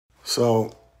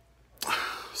So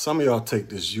some of y'all take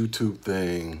this YouTube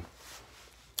thing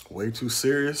way too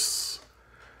serious.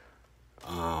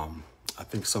 I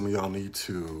think some of y'all need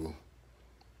to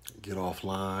get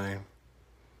offline,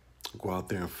 go out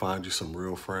there and find you some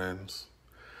real friends,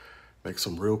 make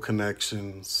some real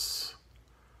connections,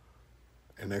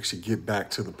 and actually get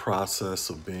back to the process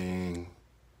of being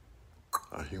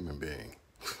a human being.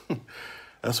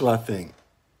 That's what I think.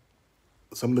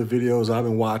 Some of the videos I've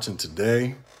been watching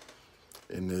today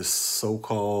in this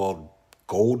so-called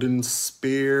golden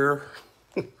sphere.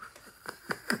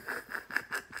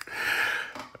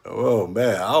 Oh,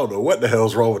 man, I don't know what the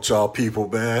hell's wrong with y'all people,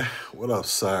 man. What up,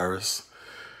 Cyrus?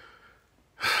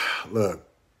 Look,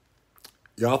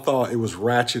 y'all thought it was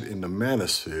ratchet in the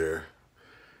manosphere.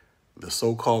 The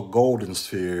so-called golden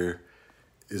sphere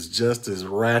is just as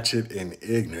ratchet and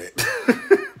ignorant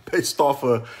based off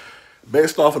of the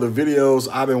videos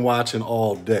I've been watching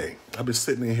all day. I've been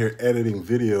sitting in here editing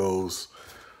videos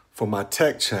for my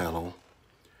tech channel.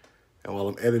 And while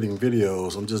I'm editing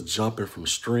videos, I'm just jumping from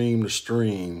stream to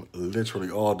stream literally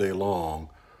all day long,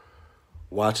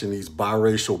 watching these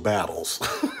biracial battles.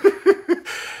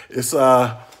 It's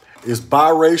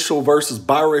biracial versus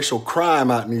biracial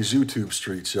crime out in these YouTube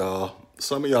streets, y'all.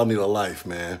 Some of y'all need a life,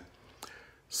 man.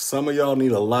 Some of y'all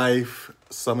need a life.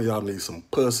 Some of y'all need some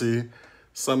pussy.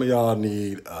 Some of y'all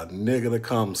need a nigga to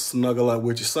come snuggle up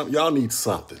with you. Some y'all need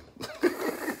something.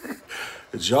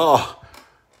 But y'all,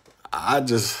 I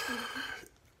just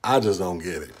don't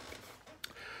get it.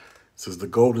 Since the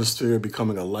golden sphere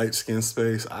becoming a light-skinned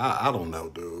space, I don't know,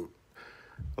 dude.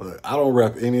 Look, I don't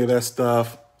rep any of that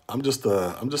stuff. I'm just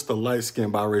a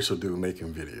light-skinned biracial dude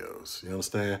making videos. You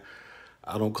understand?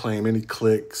 I don't claim any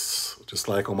clicks, just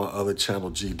like on my other channel,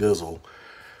 G Dizzle.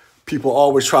 People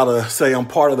always try to say I'm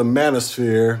part of the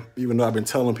manosphere, even though I've been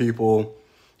telling people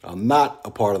I'm not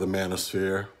a part of the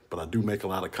manosphere, but I do make a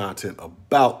lot of content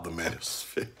about the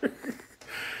manosphere.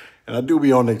 And I do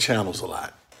be on their channels a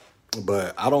lot.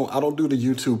 But I don't do the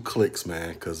YouTube clicks,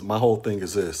 man, because my whole thing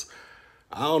is this.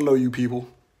 I don't know you people.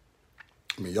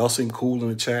 I mean, y'all seem cool in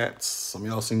the chats. Some of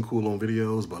y'all seem cool on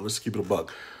videos, but let's keep it a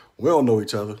buck. We don't know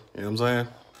each other, you know what I'm saying?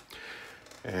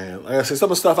 And like I said,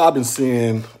 some of the stuff I've been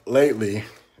seeing lately,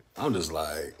 I'm just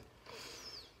like,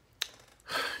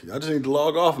 y'all just need to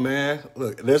log off, man.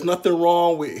 Look, there's nothing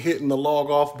wrong with hitting the log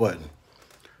off button.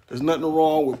 There's nothing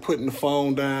wrong with putting the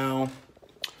phone down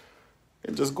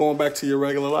and just going back to your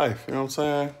regular life, you know what I'm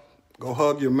saying? Go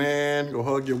hug your man, go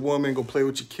hug your woman, go play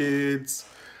with your kids,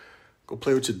 go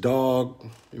play with your dog,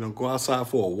 you know, go outside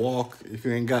for a walk if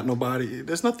you ain't got nobody.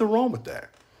 There's nothing wrong with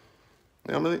that.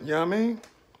 You know what I mean?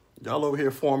 Y'all over here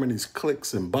forming these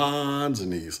cliques and bonds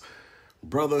and these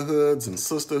brotherhoods and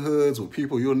sisterhoods with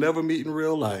people you'll never meet in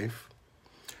real life.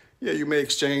 Yeah, you may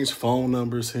exchange phone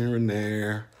numbers here and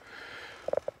there,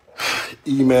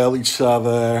 email each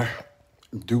other,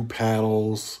 do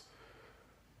panels,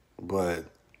 but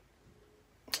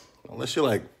unless you're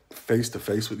like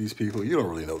face-to-face with these people, you don't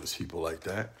really know these people like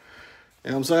that.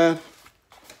 You know what I'm saying?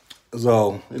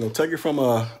 So, you know, take it from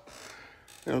a,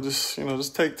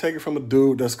 just take it from a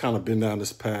dude that's kind of been down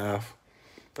this path.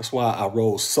 That's why I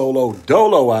roll solo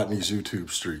dolo out in these YouTube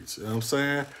streets. You know what I'm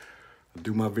saying? I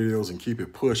do my videos and keep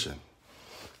it pushing.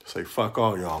 Say fuck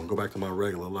all y'all and go back to my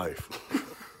regular life.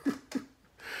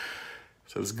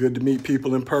 So it's good to meet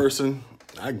people in person.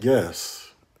 I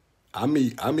guess. I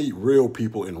meet real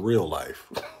people in real life.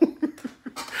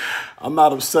 I'm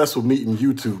not obsessed with meeting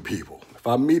YouTube people. If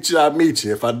I meet you, I meet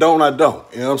you. If I don't, I don't.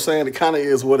 You know what I'm saying? It kind of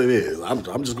is what it is. I'm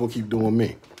just going to keep doing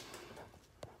me.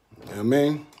 You know what I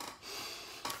mean?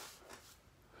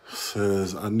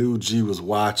 Says, I knew G was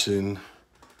watching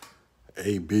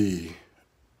AB.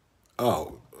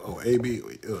 Oh, AB.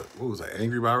 What was that?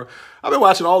 Angry Biracial? I've been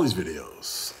watching all these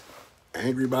videos.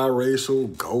 Angry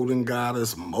Biracial, Golden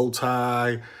Goddess,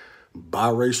 Multi,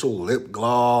 Biracial Lip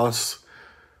Gloss.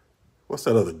 What's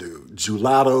that other dude?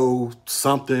 Gelato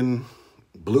something.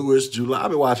 Bluish July.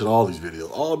 I've been watching all these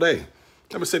videos all day. I've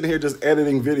been sitting here just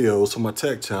editing videos for my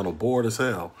tech channel, bored as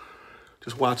hell.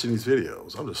 Just watching these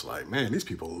videos. I'm just like, man, these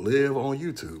people live on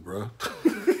YouTube, bro.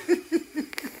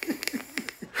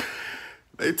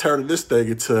 They turned this thing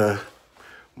into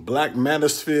Black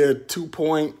Manosphere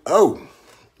 2.0,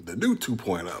 the new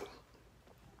 2.0.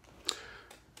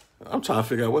 I'm trying to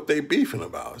figure out what they beefing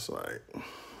about. It's like,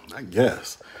 I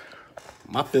guess.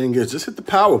 My thing is just hit the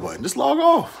power button. Just log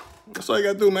off. That's all you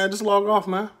got to do, man. Just log off,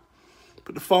 man.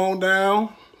 Put the phone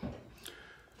down.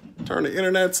 Turn the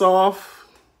internets off.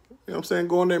 You know what I'm saying?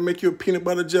 Go in there and make you a peanut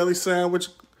butter jelly sandwich.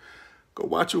 Go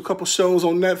watch you a couple shows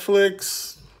on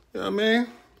Netflix. You know what I mean?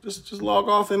 Just log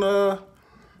off and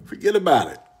forget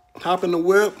about it. Hop in the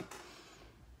whip.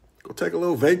 Go take a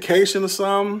little vacation or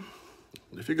something.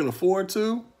 If you can afford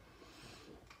to.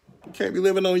 You can't be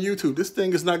living on YouTube. This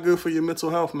thing is not good for your mental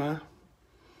health, man.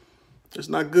 It's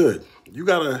not good. You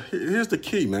gotta, here's the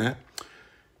key, man.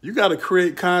 You gotta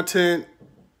create content,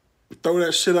 throw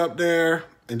that shit up there,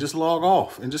 and just log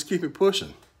off and just keep it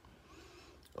pushing.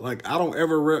 Like,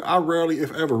 I rarely,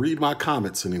 if ever, read my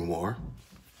comments anymore.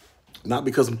 Not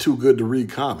because I'm too good to read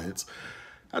comments.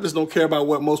 I just don't care about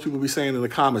what most people be saying in the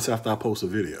comments after I post a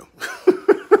video.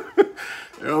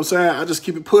 You know what I'm saying? I just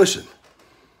keep it pushing.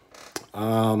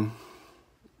 I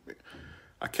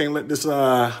can't let this,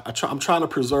 I'm trying to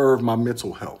preserve my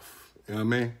mental health. You know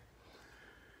what I mean?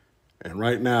 And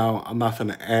right now, I'm not going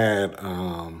to add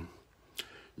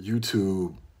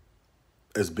YouTube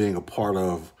as being a part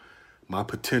of my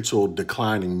potential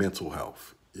declining mental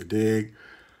health. You dig?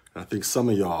 And I think some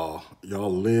of y'all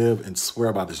live and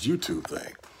swear by this YouTube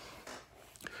thing.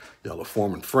 Y'all are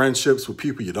forming friendships with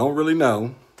people you don't really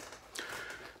know.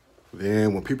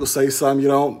 Then when people say something you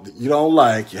don't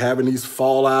like, you're having these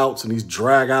fallouts and these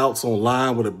drag-outs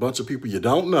online with a bunch of people you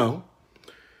don't know.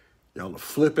 Y'all are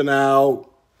flipping out.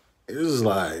 It's just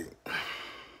like,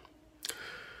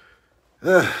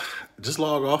 just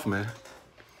log off, man.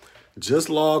 Just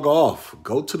log off.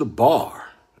 Go to the bar.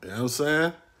 You know what I'm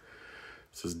saying?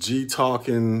 This is G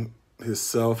talking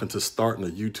himself into starting a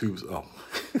YouTube. Oh,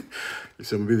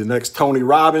 he's going to be the next Tony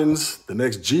Robbins, the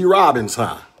next G Robbins,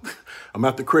 huh? I'm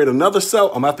going to have to create I'm going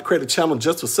to have to create a channel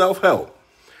just for self-help.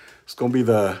 It's going to be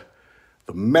the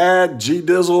Mad G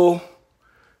Dizzle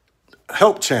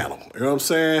help channel. You know what I'm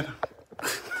saying?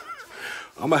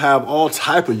 I'm going to have all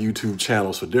type of YouTube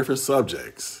channels for different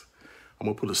subjects. I'm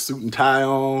going to put a suit and tie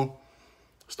on,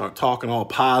 start talking all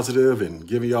positive and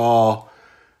giving y'all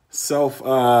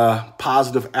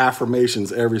positive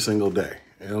affirmations every single day.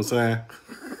 You know what I'm saying?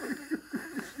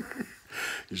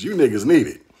 Because you niggas need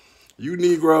it. You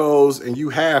Negroes and you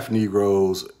half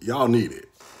Negroes, y'all need it.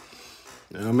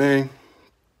 You know what I mean?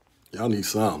 Y'all need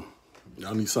something.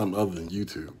 Y'all need something other than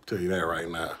YouTube. I'll tell you that right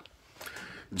now.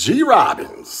 G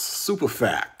Robbins, Super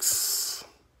Facts.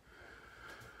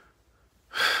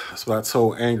 That's what I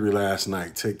told Angry last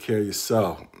night. Take care of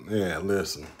yourself. Yeah,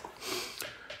 listen.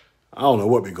 I don't know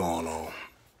what be going on.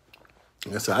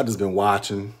 Like I said, I just been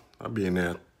watching. I be in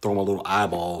there, throw my little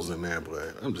eyeballs in there,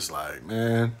 but I'm just like,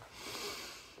 man,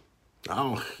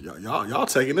 y'all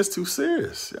taking this too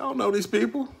serious. Y'all know these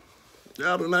people.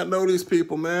 Y'all do not know these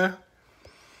people, man.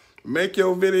 Make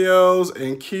your videos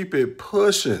and keep it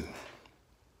pushing.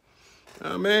 You know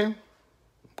what I mean?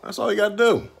 That's all you got to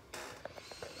do.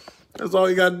 That's all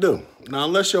you got to do. Now,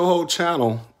 unless your whole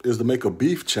channel is to make a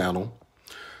beef channel,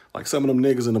 like some of them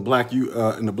niggas in the black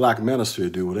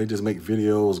manosphere do, where they just make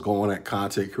videos going at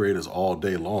content creators all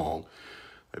day long.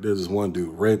 Like there's this one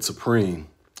dude, Red Supreme.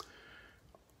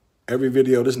 Every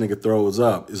video this nigga throws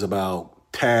up is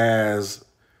about Taz,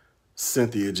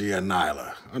 Cynthia G, and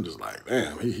Nyla. I'm just like,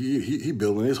 damn, he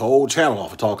building his whole channel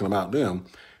off of talking about them.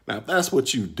 Now, if that's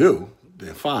what you do,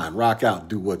 then fine, rock out,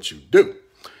 do what you do.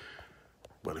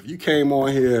 But if you came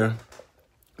on here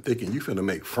thinking you finna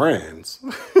make friends,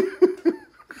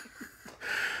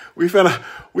 we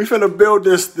finna build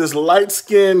this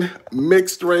light-skinned,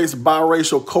 mixed-race,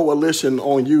 biracial coalition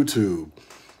on YouTube.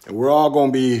 And we're all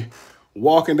gonna be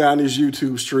walking down these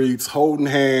YouTube streets, holding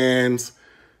hands,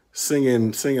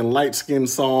 singing light-skinned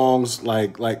songs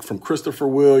like from Christopher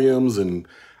Williams and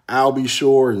Albie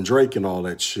Shore and Drake and all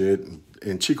that shit,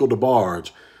 and Chico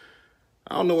DeBarge.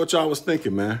 I don't know what y'all was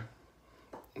thinking, man.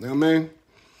 You know what I mean?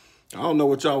 I don't know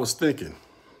what y'all was thinking.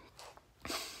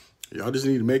 Y'all just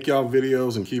need to make y'all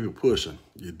videos and keep it pushing.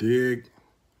 You dig?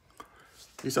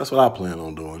 At least that's what I plan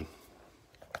on doing.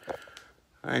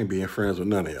 I ain't being friends with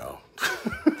none of y'all.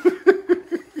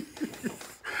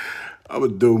 I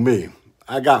would do me.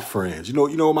 I got friends. You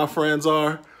know what my friends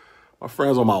are? My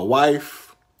friends are my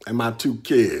wife and my 2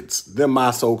 kids. They're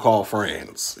my so-called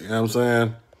friends. You know what I'm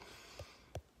saying?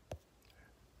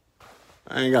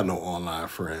 I ain't got no online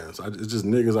friends. It's just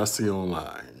niggas I see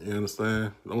online. You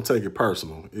understand? Don't take it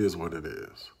personal. It is what it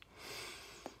is.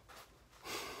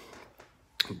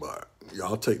 But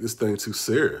y'all take this thing too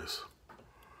serious.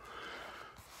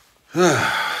 But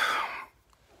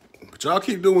y'all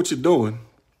keep doing what you're doing.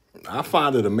 I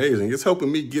find it amazing. It's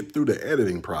helping me get through the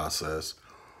editing process.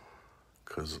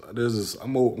 Because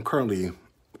I'm currently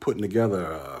putting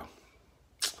together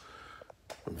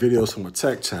videos from a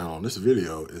tech channel. This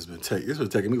video it's been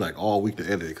taking me like all week to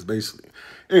edit it. Because basically,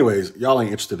 anyways, y'all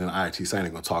ain't interested in IT, so I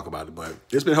ain't gonna talk about it. But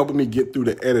it's been helping me get through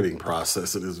the editing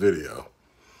process of this video.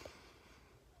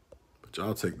 But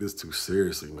y'all take this too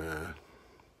seriously, man.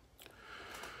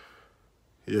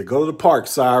 Yeah, go to the park,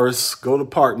 Cyrus. Go to the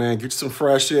park, man. Get you some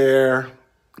fresh air.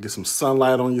 Get some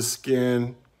sunlight on your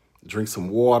skin. Drink some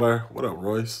water. What up,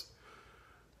 Royce?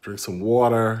 Drink some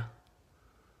water.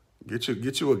 Get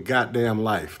you a goddamn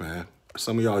life, man.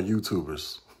 Some of y'all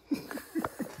YouTubers. You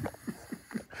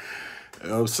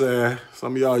know what I'm saying?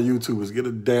 Some of y'all YouTubers, get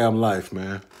a damn life,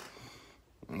 man.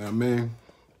 You know what I mean?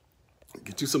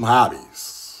 Get you some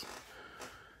hobbies.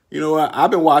 You know what?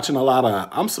 I've been watching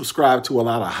I'm subscribed to a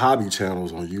lot of hobby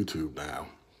channels on YouTube now.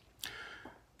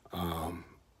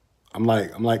 I'm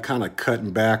like kind of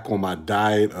cutting back on my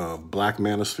diet of Black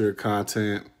Manosphere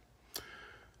content.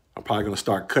 I'm probably gonna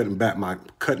start cutting back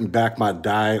my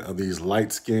diet of these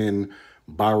light-skinned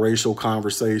biracial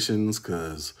conversations,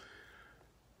 because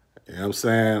you know what I'm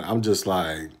saying? I'm just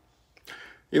like,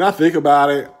 I think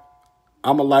about it,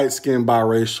 I'm a light-skinned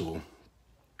biracial.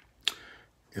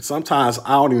 And sometimes I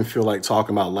don't even feel like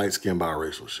talking about light-skinned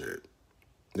biracial shit.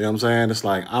 You know what I'm saying? It's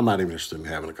like, I'm not even interested in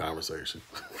having a conversation.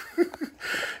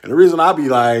 And the reason I be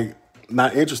like,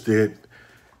 not interested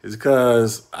is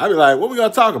because I be like, what we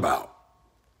gonna talk about?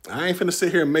 I ain't finna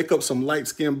sit here and make up some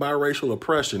light-skinned biracial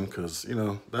oppression, because,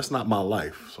 that's not my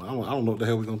life. So I don't know what the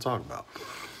hell we gonna talk about.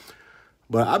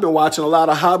 But I've been watching a lot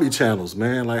of hobby channels,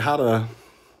 man, like how to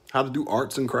do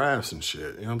arts and crafts and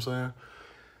shit. You know what I'm saying?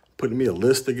 Putting me a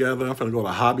list together. I'm finna go to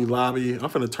Hobby Lobby. I'm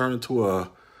finna turn into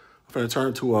a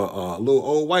little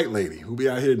old white lady who be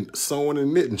out here sewing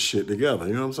and knitting shit together.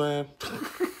 You know what I'm saying?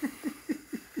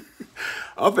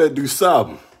 I'm finna do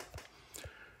something.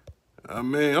 I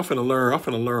mean, I'm finna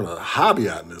learn a hobby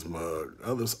out in this mug,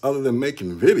 other than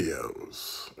making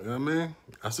videos. You know what I mean?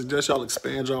 I suggest y'all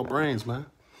expand y'all brains, man.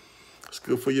 It's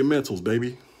good for your mentals,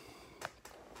 baby.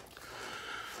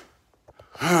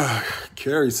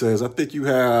 Carrie says, I think we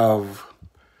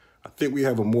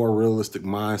have a more realistic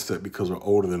mindset because we're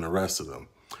older than the rest of them.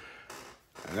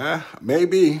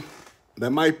 Maybe.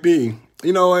 That might be.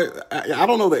 I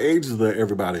don't know the ages of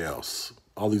everybody else.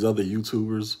 All these other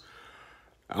YouTubers.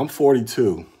 I'm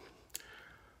 42.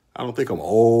 I don't think I'm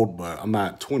old, but I'm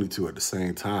not 22 at the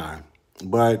same time.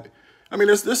 But, I mean,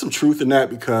 there's some truth in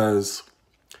that, because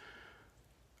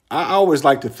I always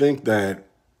like to think that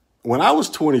when I was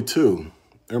 22,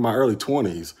 in my early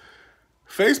 20s,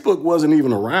 Facebook wasn't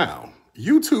even around.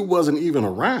 YouTube wasn't even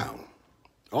around.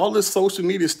 All this social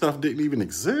media stuff didn't even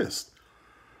exist.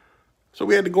 So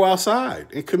we had to go outside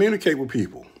and communicate with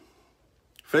people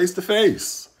face to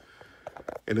face.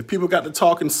 And if people got to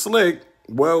talking slick,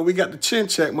 well, we got to chin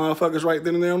check motherfuckers right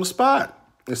then and there on the spot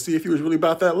and see if he was really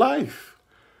about that life.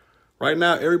 Right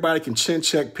now, everybody can chin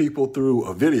check people through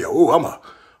a video. Oh,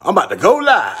 I'm about to go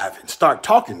live and start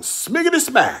talking smiggity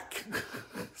smack.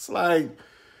 It's like,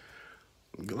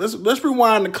 let's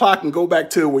rewind the clock and go back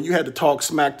to where you had to talk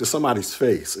smack to somebody's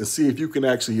face and see if you can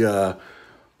actually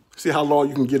see how long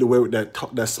you can get away with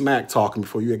that smack talking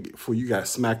before you got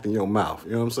smacked in your mouth.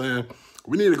 You know what I'm saying?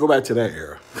 We need to go back to that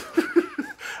era.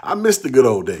 I miss the good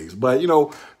old days. But,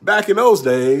 back in those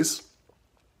days,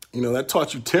 that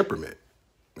taught you temperament.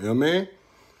 You know what I mean?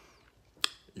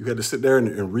 You had to sit there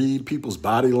and read people's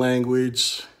body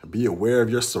language, and be aware of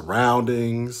your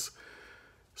surroundings.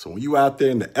 So when you out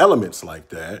there in the elements like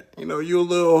that, you're a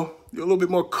little bit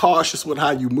more cautious with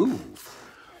how you move.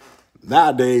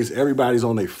 Nowadays, everybody's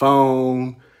on their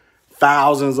phone,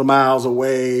 thousands of miles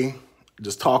away,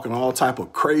 just talking all type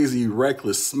of crazy,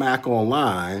 reckless smack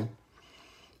online,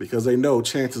 because they know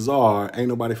chances are ain't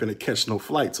nobody finna catch no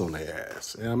flights on their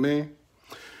ass. You know what I mean?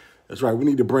 That's right. We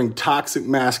need to bring toxic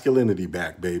masculinity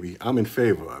back, baby. I'm in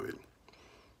favor of it.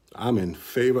 I'm in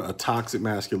favor of toxic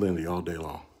masculinity all day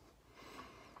long.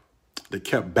 They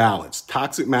kept balance.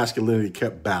 Toxic masculinity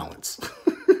kept balance.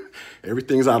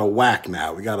 Everything's out of whack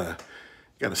now. We gotta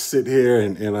sit here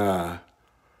and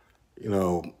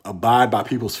abide by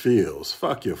people's feels.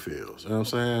 Fuck your feels. You know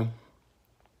what I'm saying?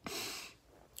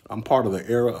 I'm part of the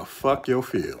era of fuck your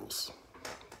feels.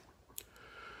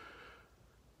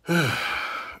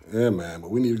 Yeah, man,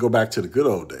 but we need to go back to the good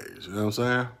old days. You know what I'm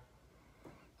saying?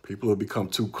 People have become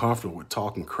too comfortable with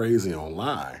talking crazy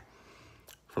online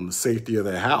from the safety of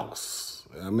their house.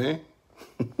 You know what I mean?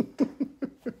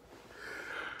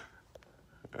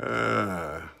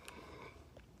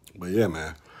 But yeah,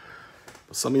 man.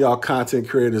 Some of y'all content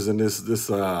creators in this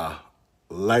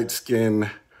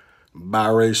light-skinned,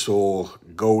 biracial,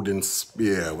 golden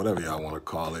spear, whatever y'all want to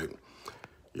call it,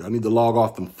 y'all need to log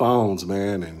off them phones,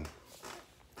 man, and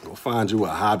go find you a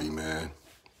hobby, man.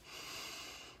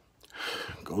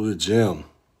 Go to the gym.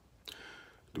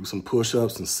 Do some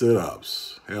push-ups and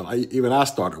sit-ups. Hell, even I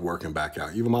started working back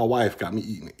out. Even my wife got me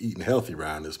eating healthy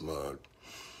around this mug.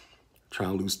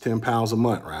 Trying to lose 10 pounds a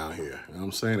month around here. You know what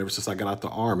I'm saying? Ever since I got out the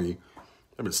Army,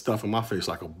 I've been stuffing my face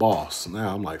like a boss.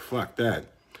 Now I'm like, fuck that.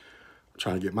 I'm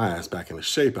trying to get my ass back into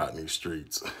shape out in these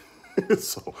streets.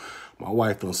 So my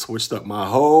wife done switched up my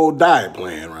whole diet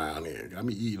plan around here. Got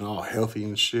me eating all healthy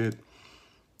and shit.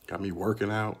 Got me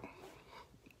working out.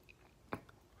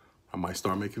 I might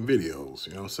start making videos,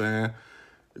 you know what I'm saying?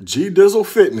 G Dizzle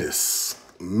Fitness,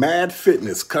 Mad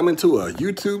Fitness, coming to a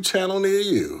YouTube channel near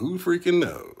you. Who freaking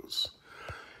knows?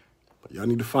 But y'all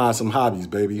need to find some hobbies,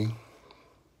 baby.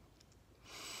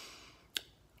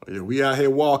 Yeah, we out here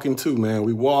walking too, man.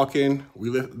 We walking.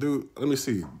 Dude, let me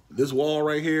see. This wall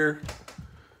right here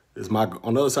is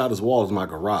on the other side of this wall is my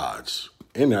garage.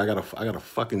 In there, I got a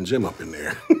fucking gym up in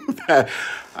there.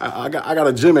 I got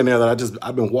a gym in there that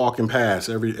I've been walking past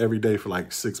every day for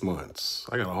like 6 months.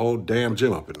 I got a whole damn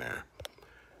gym up in there.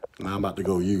 Now I'm about to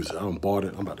go use it. I done bought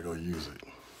it. I'm about to go use it.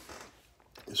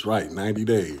 It's right, 90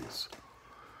 days.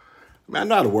 Man, I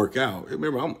know how to work out.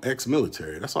 Remember, I'm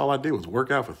ex-military. That's all I did was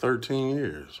work out for 13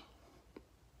 years.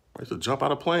 I used to jump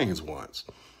out of planes once.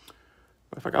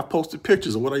 In fact, I posted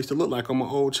pictures of what I used to look like on my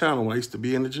old channel when I used to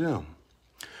be in the gym.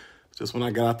 Just when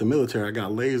I got out the military, I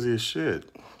got lazy as shit.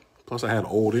 Plus, I had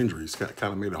old injuries.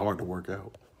 Kind of made it hard to work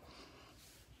out.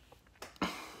 But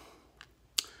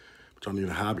y'all need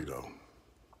a hobby, though.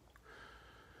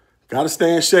 Got to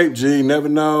stay in shape, G. Never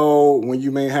know when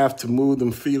you may have to move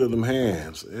them feet or them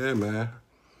hands. Yeah, man.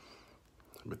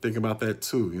 I've been thinking about that,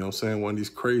 too. You know what I'm saying? One of these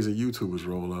crazy YouTubers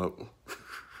roll up.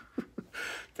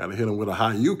 Got to hit them with a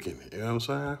Hayukin. You know what I'm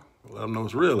saying? Let them know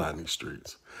it's real out in these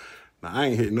streets. Now, I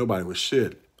ain't hitting nobody with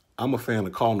shit. I'm a fan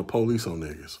of calling the police on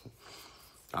niggas.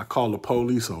 I call the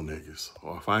police on niggas.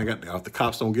 Or if the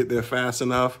cops don't get there fast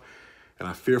enough and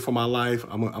I fear for my life,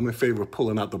 I'm in favor of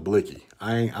pulling out the blicky.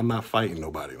 I'm not fighting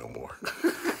nobody no more.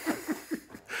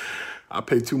 I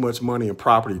pay too much money in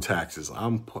property taxes.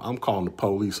 I'm calling the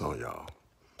police on y'all.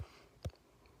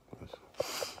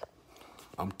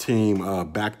 I'm team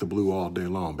back the blue all day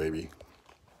long, baby.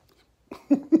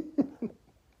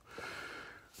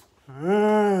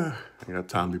 I ain't got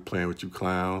time to be playing with you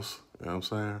clowns. You know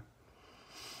what I'm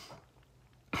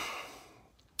saying?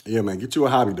 Yeah, man, get you a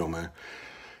hobby though, man.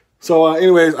 So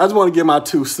anyways, I just want to give my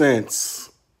 2 cents.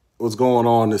 What's going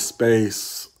on in this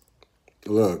space.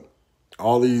 Look,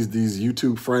 all these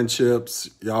YouTube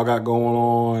friendships y'all got going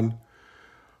on,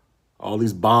 all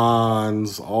these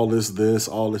bonds, all this,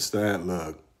 all this, that.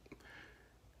 Look,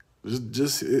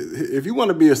 just if you want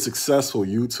to be a successful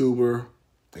YouTuber,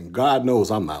 and God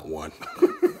knows I'm not one.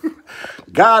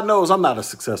 God knows I'm not a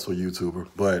successful YouTuber,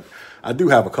 but I do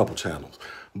have a couple channels.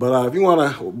 But if you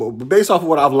want to, based off of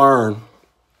what I've learned,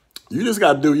 you just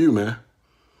got to do you, man.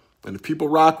 And if people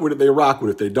rock with it, they rock with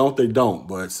it. If they don't, they don't.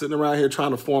 But sitting around here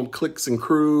trying to form cliques and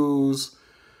crews,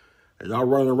 and y'all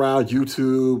running around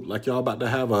YouTube like y'all about to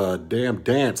have a damn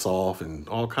dance off and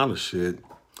all kind of shit.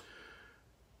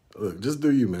 Look, just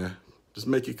do you, man. Just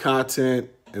make your content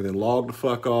and then log the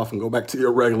fuck off and go back to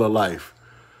your regular life.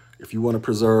 If you want to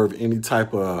preserve any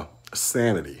type of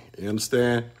sanity, you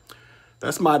understand?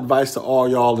 That's my advice to all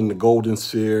y'all in the golden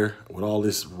sphere with all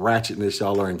this ratchetness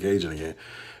y'all are engaging in.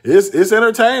 It's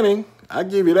entertaining. I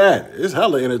give you that. It's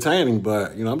hella entertaining,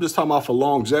 but I'm just talking about for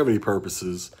longevity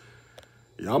purposes.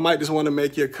 Y'all might just want to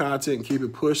make your content and keep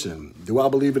it pushing. Do I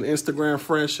believe in Instagram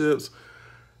friendships?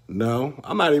 No,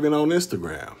 I'm not even on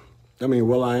Instagram. I mean,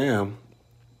 well, I am,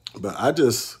 but I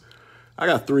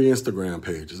got 3 Instagram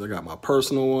pages. I got my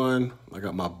personal one, I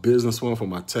got my business one for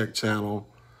my tech channel,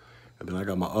 and then I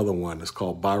got my other one that's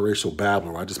called Biracial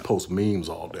Babbler. I just post memes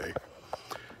all day.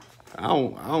 I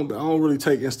don't really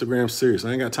take Instagram serious.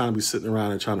 I ain't got time to be sitting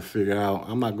around and trying to figure out.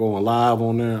 I'm not going live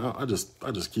on there. I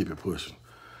just keep it pushing.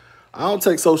 I don't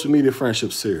take social media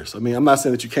friendships serious. I mean, I'm not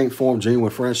saying that you can't form genuine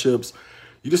friendships.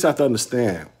 You just have to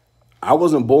understand. I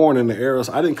wasn't born in the era.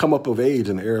 I didn't come up of age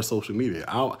in the era of social media.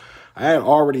 I had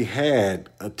already had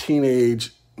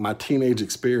my teenage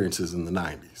experiences in the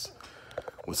 90s.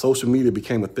 When social media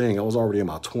became a thing, I was already in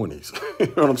my 20s. You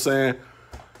know what I'm saying?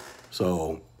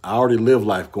 So I already lived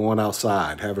life going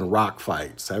outside, having rock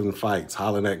fights, having fights,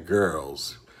 hollering at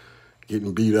girls,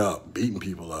 getting beat up, beating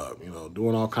people up,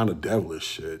 doing all kind of devilish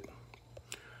shit.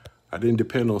 I didn't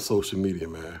depend on social media,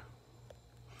 man.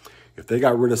 If they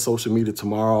got rid of social media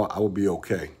tomorrow, I would be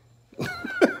okay.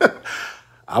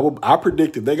 I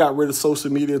predict if they got rid of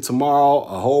social media tomorrow,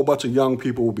 a whole bunch of young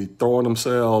people will be deleting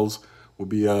themselves. You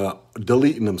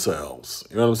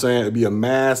know what I'm saying? It'd be a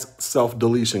mass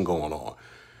self-deletion going on.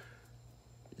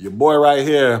 Your boy right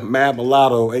here, Mad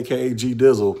Mulatto, a.k.a. G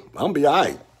Dizzle, I'm going to be all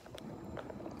right.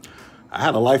 I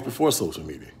had a life before social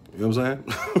media. You know what I'm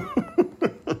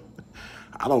saying?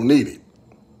 I don't need it.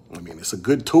 I mean, it's a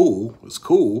good tool. It's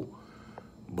cool.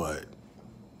 But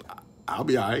I'll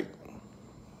be all right.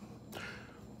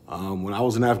 When I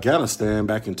was in Afghanistan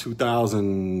back in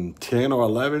 2010 or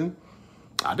 11,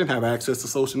 I didn't have access to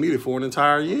social media for an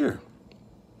entire year.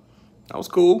 That was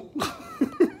cool.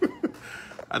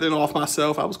 I didn't off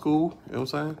myself. I was cool. You know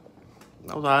what I'm saying?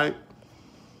 I was all right.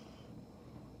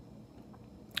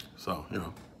 So, you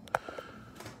know.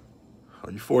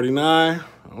 Are you 49?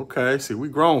 Okay, see, we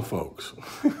grown folks.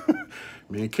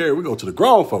 Me and Carrie, we go to the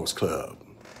grown folks club,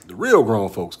 the real grown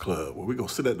folks club, where we go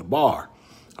sit at the bar.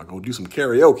 I go do some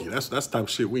karaoke. That's the type of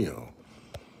shit we on.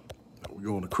 We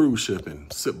go on a cruise ship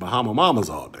and sip Bahama Mamas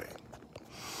all day.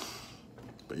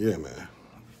 But yeah, man.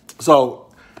 So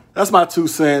that's my 2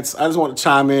 cents. I just want to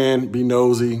chime in, be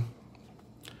nosy.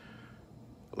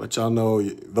 Let y'all know,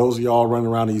 those of y'all running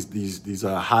around these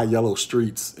high yellow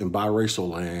streets in biracial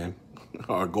land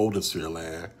or golden sphere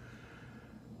land,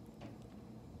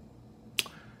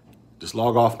 just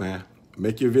log off, man.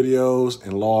 Make your videos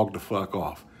and log the fuck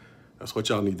off. That's what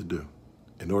y'all need to do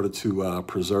in order to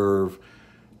preserve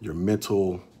your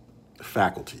mental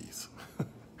faculties.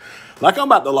 Like I'm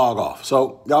about to log off.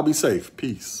 So y'all be safe.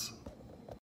 Peace.